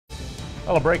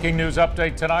Well, a breaking news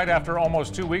update tonight. After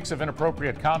almost 2 weeks of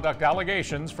inappropriate conduct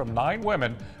allegations from 9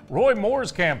 women, Roy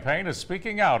Moore's campaign is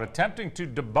speaking out, attempting to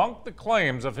debunk the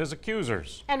claims of his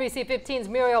accusers. NBC 15's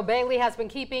Muriel Bailey has been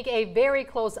keeping a very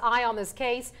close eye on this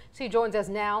case. She joins us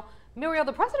now. Muriel,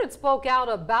 the president spoke out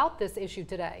about this issue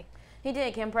today. He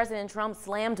did, Kim. President Trump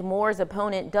slammed Moore's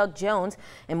opponent, Doug Jones,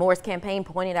 and Moore's campaign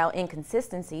pointed out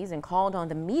inconsistencies and called on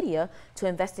the media to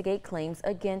investigate claims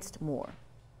against Moore.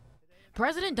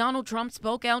 President Donald Trump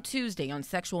spoke out Tuesday on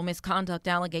sexual misconduct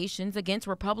allegations against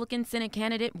Republican Senate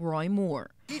candidate Roy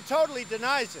Moore. He totally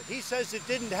denies it. He says it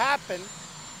didn't happen.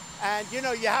 And, you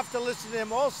know, you have to listen to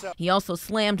him also. He also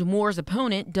slammed Moore's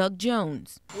opponent, Doug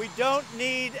Jones. We don't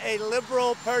need a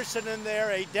liberal person in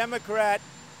there, a Democrat.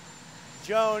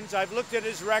 Jones, I've looked at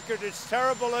his record. It's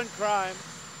terrible in crime.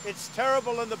 It's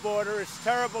terrible in the border. It's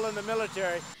terrible in the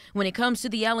military. When it comes to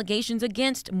the allegations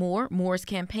against Moore, Moore's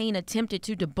campaign attempted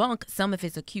to debunk some of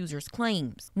his accusers'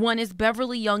 claims. One is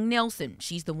Beverly Young Nelson.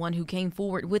 She's the one who came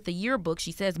forward with the yearbook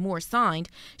she says Moore signed.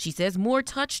 She says Moore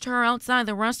touched her outside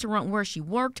the restaurant where she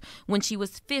worked when she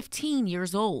was 15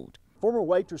 years old. Former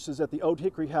waitresses at the Old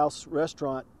Hickory House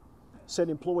restaurant said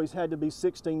employees had to be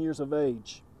 16 years of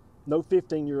age. No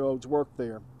 15-year-olds worked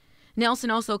there.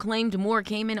 Nelson also claimed Moore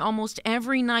came in almost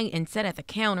every night and sat at the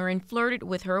counter and flirted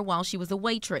with her while she was a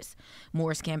waitress.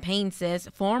 Moore's campaign says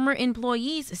former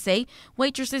employees say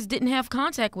waitresses didn't have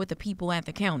contact with the people at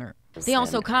the counter. They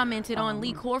also commented on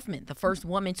Lee Korfman, the first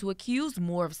woman to accuse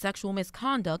Moore of sexual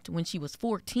misconduct when she was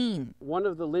 14. One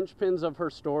of the linchpins of her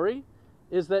story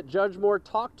is that Judge Moore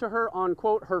talked to her on,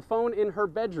 quote, her phone in her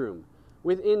bedroom.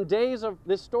 Within days of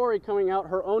this story coming out,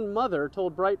 her own mother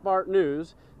told Breitbart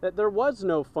News that there was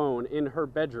no phone in her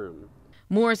bedroom.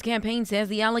 Moore's campaign says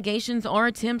the allegations are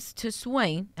attempts to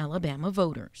sway Alabama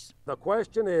voters. The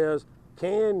question is,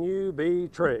 can you be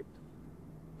tricked?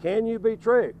 Can you be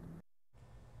tricked?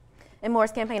 And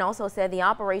Moore's campaign also said the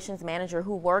operations manager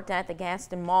who worked at the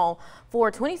Gaston Mall for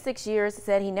 26 years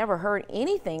said he never heard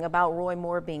anything about Roy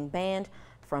Moore being banned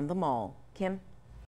from the mall. Kim?